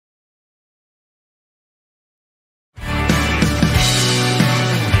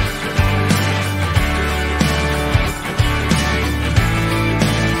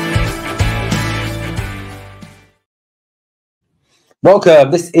Welcome.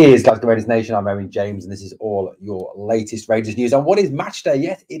 This is Glasgow Rangers Nation. I'm Owen James, and this is all your latest Rangers news on what is match day.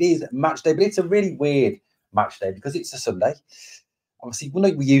 Yes, it is match day, but it's a really weird match day because it's a Sunday. Obviously,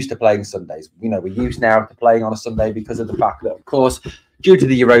 we're used to playing Sundays. We're used now to playing on a Sunday because of the fact that, of course, due to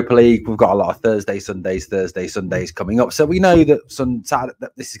the Europa League, we've got a lot of Thursday Sundays coming up. So we know that Saturday,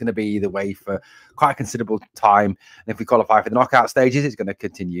 that this is going to be the way for quite a considerable time. And if we qualify for the knockout stages, it's going to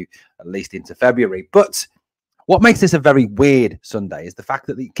continue at least into February. But what makes this a very weird Sunday is the fact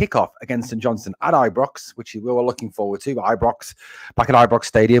that the kickoff against St Johnstone at Ibrox, which we were looking forward to, Ibrox, back at Ibrox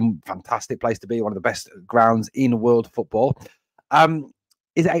Stadium, fantastic place to be, one of the best grounds in world football,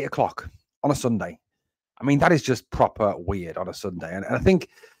 is at 8 o'clock on a Sunday. I mean, that is just proper weird on a Sunday. And I think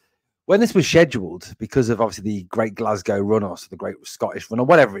when this was scheduled, because of obviously the Great Glasgow Run or the Great Scottish Run or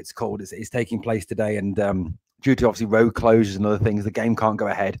whatever it's called, is taking place today. And due to obviously road closures and other things, the game can't go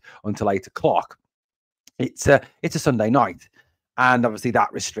ahead until 8 o'clock. It's a Sunday night, and obviously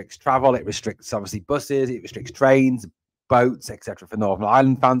that restricts travel. It restricts obviously buses, it restricts trains, boats, etc. for Northern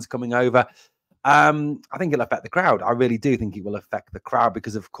Ireland fans coming over. I think it'll affect the crowd. I really do think it will affect the crowd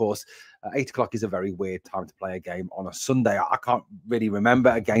because, of course, 8 o'clock is a very weird time to play a game on a Sunday. I can't really remember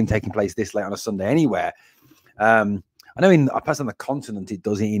a game taking place this late on a Sunday anywhere. I know in on the continent it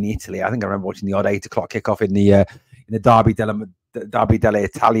does it in Italy. I think I remember watching the odd 8 o'clock kickoff in the Derby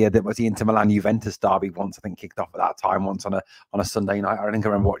dell'Italia, that was the Inter Milan Juventus derby once, I think, kicked off at that time once on a Sunday night. I think I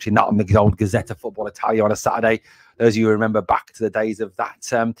remember watching that on the old Gazzetta Football Italia on a Saturday. Those of you who remember back to the days of that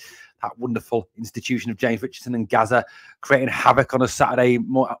that wonderful institution of James Richardson and Gaza creating havoc on a Saturday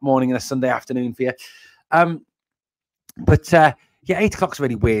morning and a Sunday afternoon for you. Yeah, 8 o'clock's a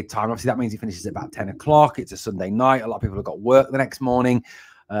really weird time. Obviously, that means it finishes at about 10 o'clock. It's a Sunday night. A lot of people have got work the next morning.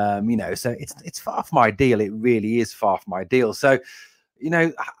 So it's far from ideal. It really is far from ideal. So,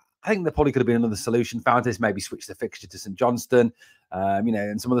 I think there probably could have been another solution found. This maybe switch the fixture to St Johnstone,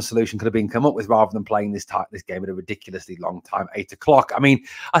 and some other solution could have been come up with rather than playing this game at a ridiculously long time, 8 o'clock. I mean,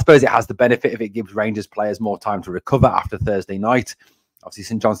 I suppose it has the benefit if it gives Rangers players more time to recover after Thursday night. Obviously,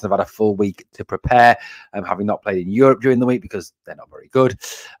 St Johnstone have had a full week to prepare, having not played in Europe during the week because they're not very good.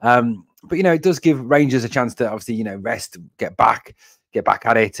 But it does give Rangers a chance to obviously, rest, get back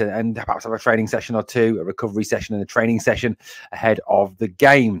at it, and perhaps have a training session or two, a recovery session and a training session ahead of the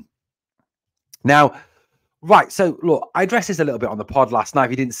game. Now, right, so look, I addressed this a little bit on the pod last night.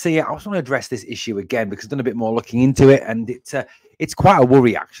 If you didn't see it, I just want to address this issue again because I've done a bit more looking into it, and it's quite a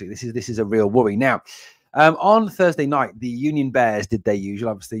worry, actually. This is a real worry. Now, on Thursday night, the Union Bears did their usual,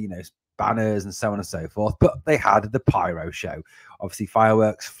 obviously, banners and so on and so forth, but they had the pyro show, obviously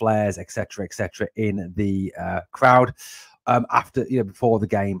fireworks, flares, etc., in the crowd. Before the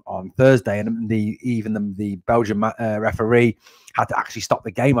game on Thursday, and the Belgian referee had to actually stop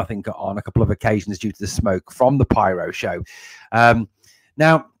the game, I think, on a couple of occasions due to the smoke from the pyro show.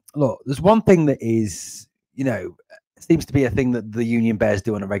 Now, look, there's one thing that is, seems to be a thing that the Union Bears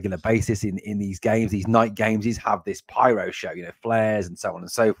do on a regular basis in these games, these night games, is have this pyro show, flares and so on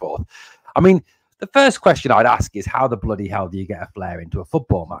and so forth. I mean, the first question I'd ask is how the bloody hell do you get a flare into a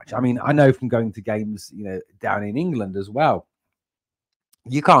football match? I mean, I know from going to games, down in England as well,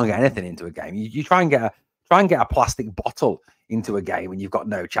 you can't get anything into a game. You try and get a plastic bottle into a game, and you've got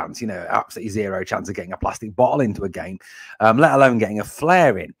no chance. Absolutely zero chance of getting a plastic bottle into a game, let alone getting a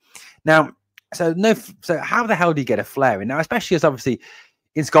flare in. Now, so how the hell do you get a flare in? Now, especially as obviously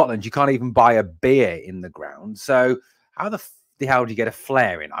in Scotland, you can't even buy a beer in the ground. So how the hell do you get a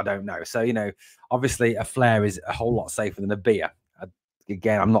flare in? I don't know. So, obviously a flare is a whole lot safer than a beer.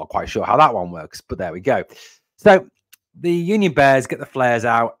 Again, I'm not quite sure how that one works, but there we go. So the Union Bears get the flares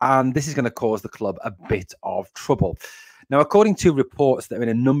out, and this is going to cause the club a bit of trouble. Now, according to reports that are in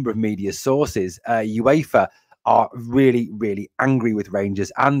a number of media sources, UEFA are really, really angry with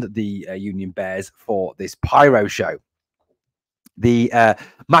Rangers and the Union Bears for this pyro show. The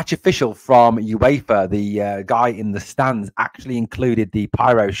match official from UEFA, the guy in the stands, actually included the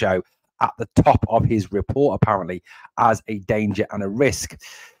pyro show at the top of his report, apparently, as a danger and a risk.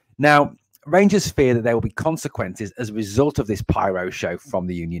 Now, Rangers fear that there will be consequences as a result of this pyro show from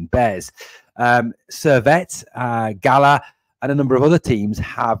the Union Bears. Servette, Gala, and a number of other teams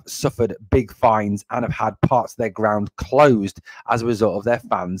have suffered big fines and have had parts of their ground closed as a result of their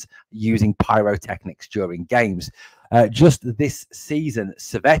fans using pyrotechnics during games. Just this season,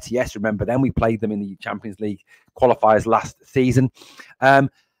 Servette, yes, remember them, we played them in the Champions League qualifiers last season,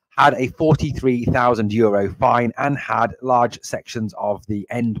 had a €43,000 fine and had large sections of the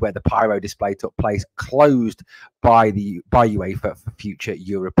end where the pyro display took place closed by UEFA for future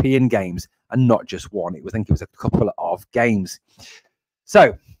European games, and not just one. I think it was a couple of games.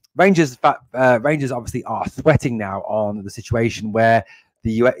 So Rangers obviously are sweating now on the situation where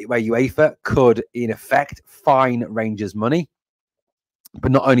where UEFA could, in effect, fine Rangers money,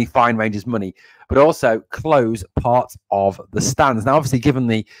 but not only fine Rangers money, but also close parts of the stands. Now, obviously, given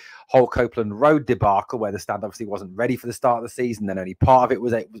the whole Copeland Road debacle, where the stand obviously wasn't ready for the start of the season, then only part of it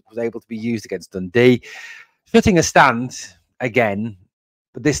was able to be used against Dundee. Shutting a stand again,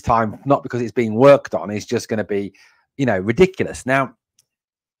 but this time not because it's being worked on, is just going to be, ridiculous. Now,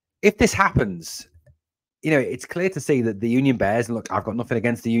 if this happens, it's clear to see that the Union Bears, and look, I've got nothing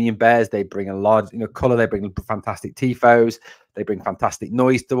against the Union Bears. They bring a lot, colour. They bring fantastic tifos. They bring fantastic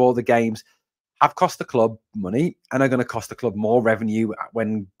noise to all the games. Have cost the club money and are going to cost the club more revenue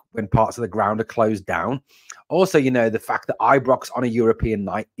when parts of the ground are closed down. Also, the fact that Ibrox on a European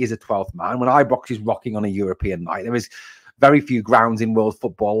night is a 12th man. When Ibrox is rocking on a European night, there is very few grounds in world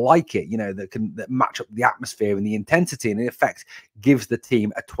football like it, that match up the atmosphere and the intensity, and in effect gives the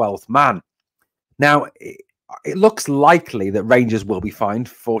team a 12th man. Now, it looks likely that Rangers will be fined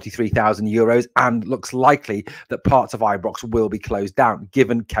 €43,000 and looks likely that parts of Ibrox will be closed down,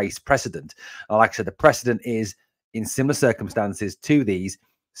 given case precedent. And like I said, the precedent is in similar circumstances to these.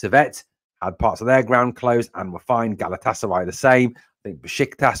 Servette had parts of their ground closed and were fined. Galatasaray the same. I think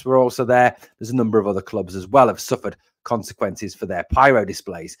Besiktas were also there. There's a number of other clubs as well have suffered consequences for their pyro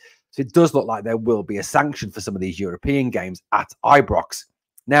displays. So it does look like there will be a sanction for some of these European games at Ibrox.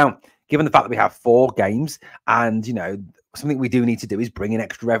 Now, given the fact that we have 4 games and, something we do need to do is bring in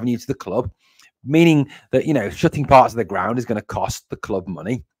extra revenue to the club, meaning that, shutting parts of the ground is going to cost the club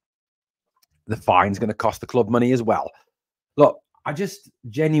money. The fine is going to cost the club money as well. Look, I just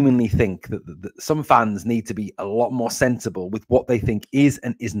genuinely think that some fans need to be a lot more sensible with what they think is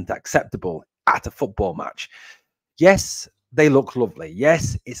and isn't acceptable at a football match. Yes, they look lovely.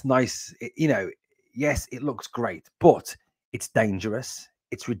 Yes, it's nice. Yes, it looks great, but it's dangerous.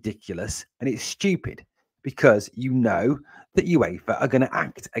 It's ridiculous and it's stupid because that UEFA are going to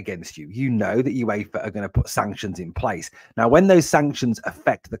act against you. That UEFA are going to put sanctions in place. Now, when those sanctions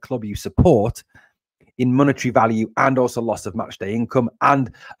affect the club you support in monetary value and also loss of matchday income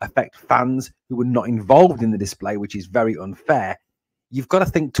and affect fans who were not involved in the display, which is very unfair, you've got to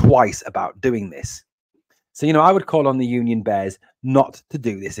think twice about doing this. So, I would call on the Union Bears not to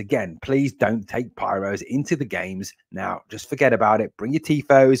do this again. Please don't take pyros into the games. Now, just forget about it. Bring your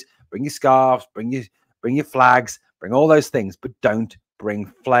tifos, bring your scarves, bring your flags, bring all those things, but don't bring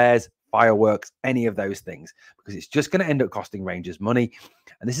flares, fireworks, any of those things, because it's just going to end up costing Rangers money.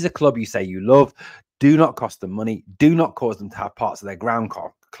 And this is a club you say you love. Do not cost them money. Do not cause them to have parts of their ground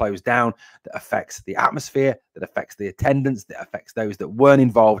closed down that affects the atmosphere, that affects the attendance, that affects those that weren't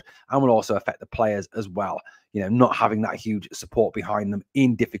involved, and will also affect the players as well. Not having that huge support behind them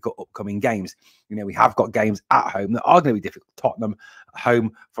in difficult upcoming games. We have got games at home that are going to be difficult. Tottenham at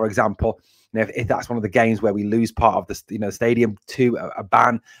home, for example. If that's one of the games where we lose part of the stadium to a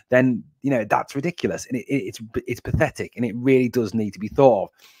ban, then that's ridiculous and it's pathetic, and it really does need to be thought of.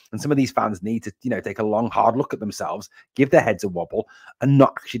 And some of these fans need to take a long, hard look at themselves, give their heads a wobble, and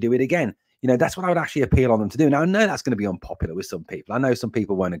not actually do it again. That's what I would actually appeal on them to do. Now, I know that's going to be unpopular with some people. I know some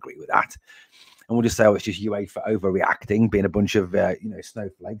people won't agree with that, and we'll just say, oh, it's just UEFA overreacting, being a bunch of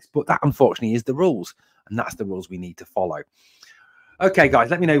snowflakes. But that, unfortunately, is the rules, and that's the rules we need to follow. Okay, guys,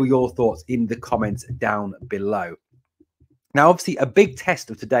 let me know your thoughts in the comments down below. Now, obviously, a big test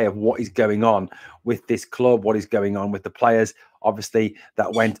of today of what is going on with this club, what is going on with the players. Obviously,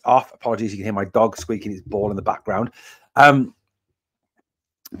 that went off. Apologies, you can hear my dog squeaking his ball in the background. But,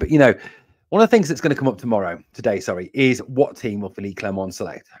 one of the things that's going to come up today, is what team will Philippe Clement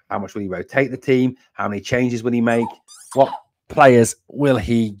select? How much will he rotate the team? How many changes will he make? What players will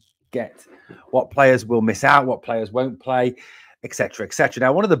he get? What players will miss out? What players won't play? Etc. etc.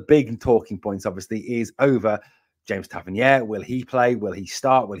 Now, one of the big talking points, obviously, is over James Tavernier. Will he play? Will he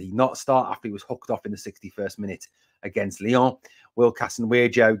start? Will he not start after he was hooked off in the 61st minute against Lyon? Will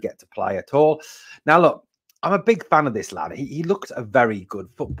Casanwejo get to play at all? Now, look, I'm a big fan of this lad. He looks a very good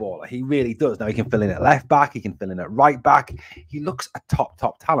footballer. He really does. Now, he can fill in at left back. He can fill in at right back. He looks a top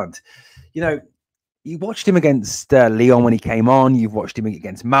talent. You watched him against Lyon when he came on. You've watched him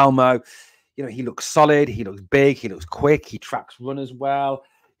against Malmo. He looks solid. He looks big. He looks quick. He tracks runners well.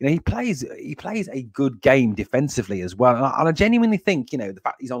 He plays a good game defensively as well. And I genuinely think, the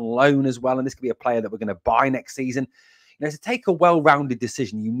fact he's on loan as well, and this could be a player that we're going to buy next season. To take a well-rounded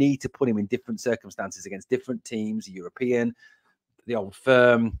decision, you need to put him in different circumstances against different teams, European, the Old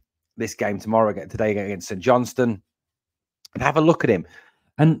Firm, this game today against St Johnstone, and have a look at him.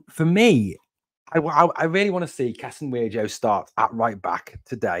 And for me, I really want to see Casanwejo start at right back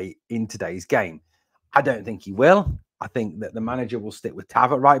today in today's game. I don't think he will. I think that the manager will stick with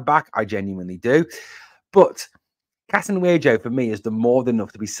Tav at right back. I genuinely do. But Casanwejo, for me, has done more than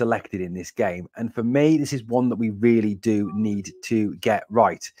enough to be selected in this game. And for me, this is one that we really do need to get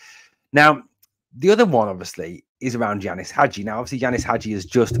right. Now, the other one, obviously, is around Yanis Hadji. Now, obviously, Yanis Hadji has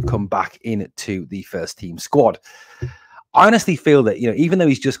just come back into the first team squad. I honestly feel that, even though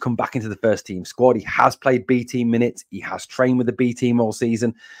he's just come back into the first team squad, he has played B team minutes. He has trained with the B team all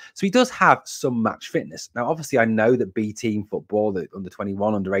season. So he does have some match fitness. Now, obviously, I know that B team football, the under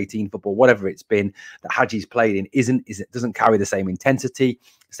 21, under 18 football, whatever it's been that Hadji's played in, it doesn't carry the same intensity,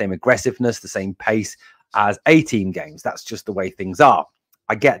 the same aggressiveness, the same pace as A team games. That's just the way things are.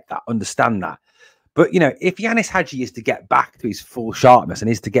 I get that, understand that. But, if Yanis Hadji is to get back to his full sharpness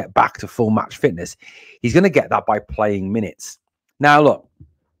and is to get back to full match fitness, he's going to get that by playing minutes. Now, look,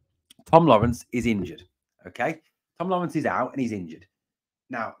 Tom Lawrence is injured, okay? Tom Lawrence is out and he's injured.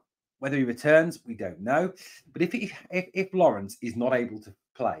 Now, whether he returns, we don't know. But if Lawrence is not able to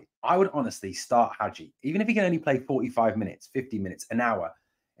play, I would honestly start Hadji. Even if he can only play 45 minutes, 50 minutes, an hour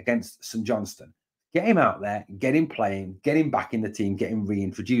against St Johnstone, get him out there, get him playing, get him back in the team, get him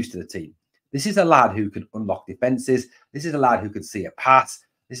reintroduced to the team. This is a lad who can unlock defenses. This is a lad who can see a pass.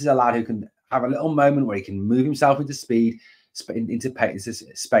 This is a lad who can have a little moment where he can move himself into space,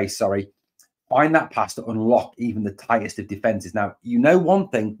 find that pass to unlock even the tightest of defenses. Now, one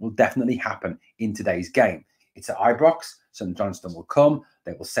thing will definitely happen in today's game. It's at Ibrox. St Johnstone will come.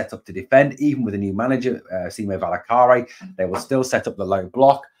 They will set up to defend. Even with a new manager, Simo Valakare, they will still set up the low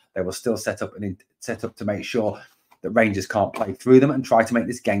block. They will still set up to make sure that Rangers can't play through them and try to make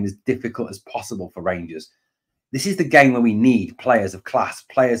this game as difficult as possible for Rangers. This is the game where we need players of class,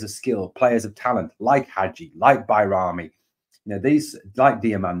 players of skill, players of talent, like Hadji, like Bayrami, these like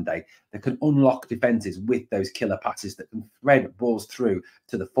Diamande, that can unlock defenses with those killer passes that can thread balls through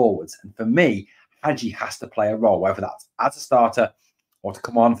to the forwards. And for me, Hadji has to play a role, whether that's as a starter or to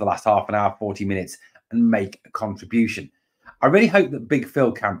come on for the last half an hour, 40 minutes and make a contribution. I really hope that Big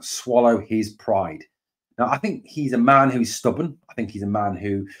Phil can swallow his pride. Now, I think he's a man who's stubborn. I think he's a man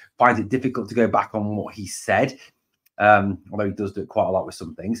who finds it difficult to go back on what he said, although he does do it quite a lot with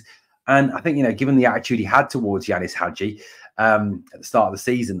some things. And I think, given the attitude he had towards Yanis Hadji at the start of the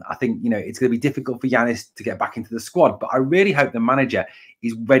season, I think, it's going to be difficult for Yanis to get back into the squad. But I really hope the manager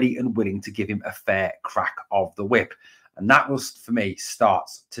is ready and willing to give him a fair crack of the whip. And that was, for me,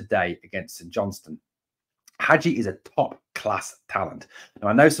 starts today against St Johnstone. Hadji is a top-class talent. Now,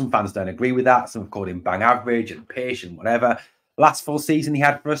 I know some fans don't agree with that. Some have called him bang average and pish and whatever. Last full season he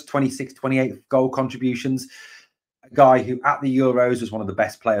had for us, 26, 28 goal contributions. A guy who at the Euros was one of the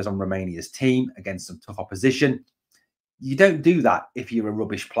best players on Romania's team against some tough opposition. You don't do that if you're a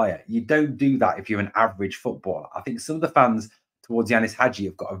rubbish player. You don't do that if you're an average footballer. I think some of the fans towards Yanis Hadji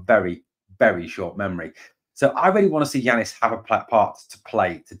have got a very, very short memory. So I really want to see Yanis have a part to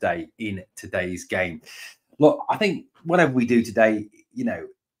play today in today's game. Look, I think whatever we do today,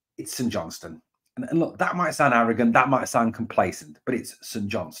 it's St Johnstone. And look, that might sound arrogant, that might sound complacent, but it's St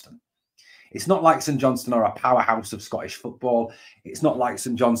Johnstone. It's not like St Johnstone are a powerhouse of Scottish football. It's not like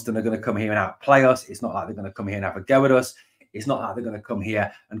St Johnstone are going to come here and outplay us. It's not like they're going to come here and have a go at us. It's not like they're going to come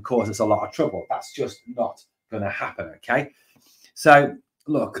here and cause us a lot of trouble. That's just not going to happen, okay? So,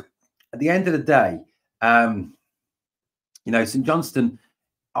 look, at the end of the day, St Johnstone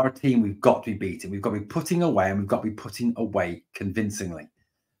are a team we've got to be beating. We've got to be putting away, and we've got to be putting away convincingly.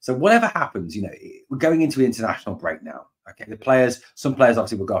 So whatever happens, we're going into the international break now. Okay, some players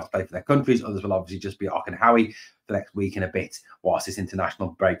obviously will go off to play for their countries. Others will obviously just be at Howie for the next week and a bit whilst this international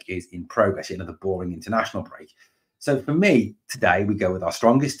break is in progress. Another boring international break. So for me, today we go with our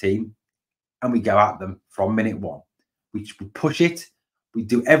strongest team and we go at them from minute one. We push it. We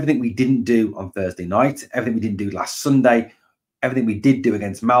do everything we didn't do on Thursday night, everything we didn't do last Sunday, everything we did do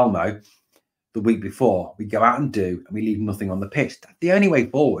against Malmo the week before, we go out and do, and we leave nothing on the pitch. That's the only way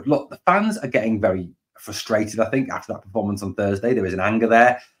forward. Look, the fans are getting very frustrated, I think, after that performance on Thursday. There is an anger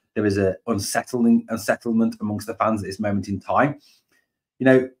there. There is an unsettlement amongst the fans at this moment in time.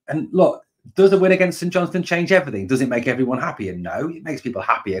 And look, does a win against St Johnstone change everything? Does it make everyone happier? No, it makes people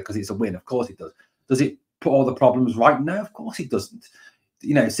happier because it's a win. Of course it does. Does it put all the problems right? No, of course it doesn't.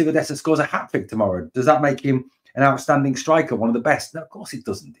 Silva scores a hat-trick tomorrow. Does that make him an outstanding striker, one of the best? No, of course it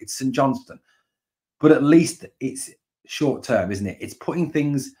doesn't. It's St Johnstone. But at least it's short term, isn't it? It's putting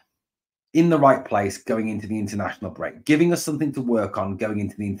things in the right place going into the international break, giving us something to work on going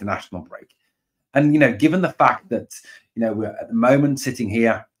into the international break. And, given the fact that, we're at the moment sitting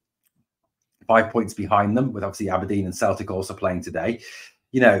here 5 points behind them, with obviously Aberdeen and Celtic also playing today,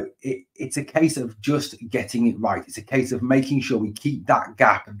 it's a case of just getting it right. It's a case of making sure we keep that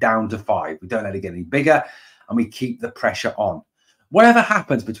gap down to 5. We don't let it get any bigger, and we keep the pressure on. Whatever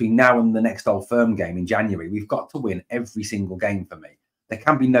happens between now and the next Old Firm game in January, we've got to win every single game for me. There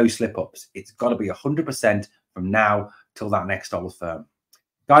can be no slip-ups. It's got to be 100% from now till that next Old Firm.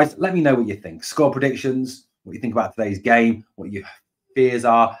 Guys, let me know what you think. Score predictions, what you think about today's game, what your fears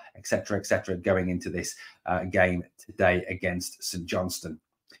are, etc., going into this game today against St Johnstone.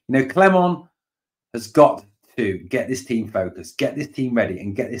 You know, Clement has got to get this team focused, get this team ready,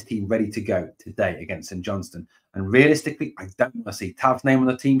 and get this team ready to go today against St Johnstone. And realistically, I don't want to see Tav's name on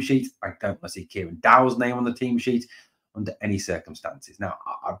the team sheet. I don't want to see Kieran Dowell's name on the team sheet under any circumstances. Now,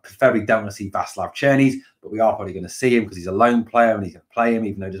 I preferably don't want to see Václav Černy's, but we are probably going to see him because he's a lone player and he's going to play him,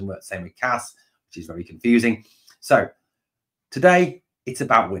 even though it doesn't work the same with Cass, which is very confusing. So today, it's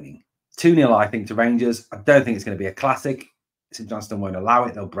about winning. 2-0, I think, to Rangers. I don't think it's going to be a classic. St Johnstone won't allow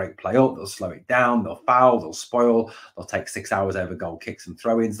it. They'll break play up. They'll slow it down. They'll foul. They'll spoil. They'll take 6 hours over goal kicks and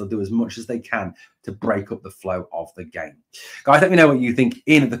throw-ins. They'll do as much as they can to break up the flow of the game. Guys, let me know what you think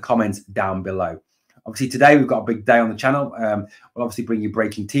in the comments down below. Obviously, today we've got a big day on the channel. We'll obviously bring you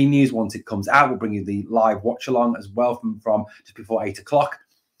breaking team news once it comes out. We'll bring you the live watch-along as well from just before 8 o'clock.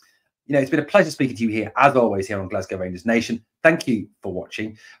 You know, it's been a pleasure speaking to you here, as always, here on Glasgow Rangers Nation. Thank you for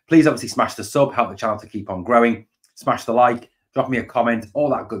watching. Please, obviously, smash the sub, help the channel to keep on growing. Smash the like. Drop me a comment, all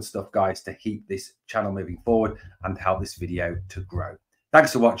that good stuff, guys, to keep this channel moving forward and help this video to grow.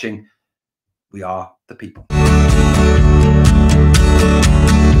 Thanks for watching. We are the people.